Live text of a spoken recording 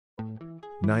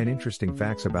9 Interesting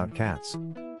Facts about Cats.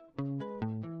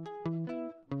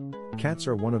 Cats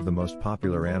are one of the most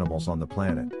popular animals on the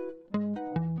planet.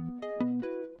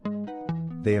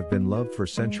 They have been loved for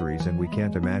centuries and we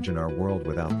can't imagine our world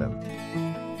without them.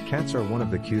 Cats are one of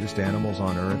the cutest animals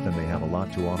on earth and they have a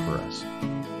lot to offer us.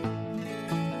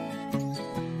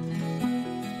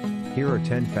 Here are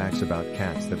 10 facts about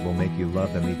cats that will make you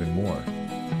love them even more.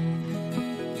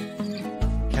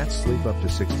 Cats sleep up to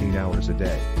 16 hours a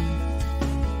day.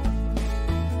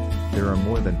 There are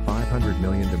more than 500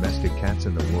 million domestic cats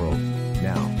in the world,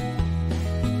 now.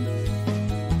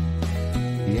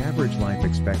 The average life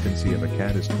expectancy of a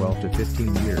cat is 12 to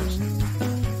 15 years.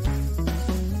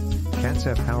 Cats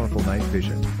have powerful night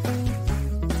vision.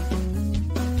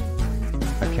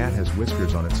 A cat has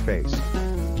whiskers on its face.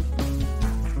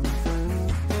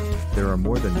 There are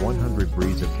more than 100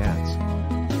 breeds of cats.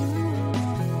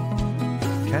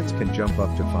 Cats can jump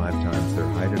up to 5 times their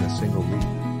height in a single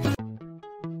leap.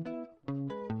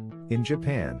 In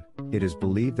Japan, it is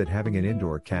believed that having an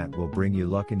indoor cat will bring you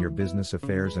luck in your business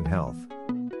affairs and health.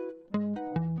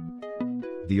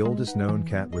 The oldest known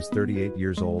cat was 38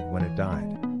 years old when it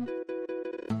died.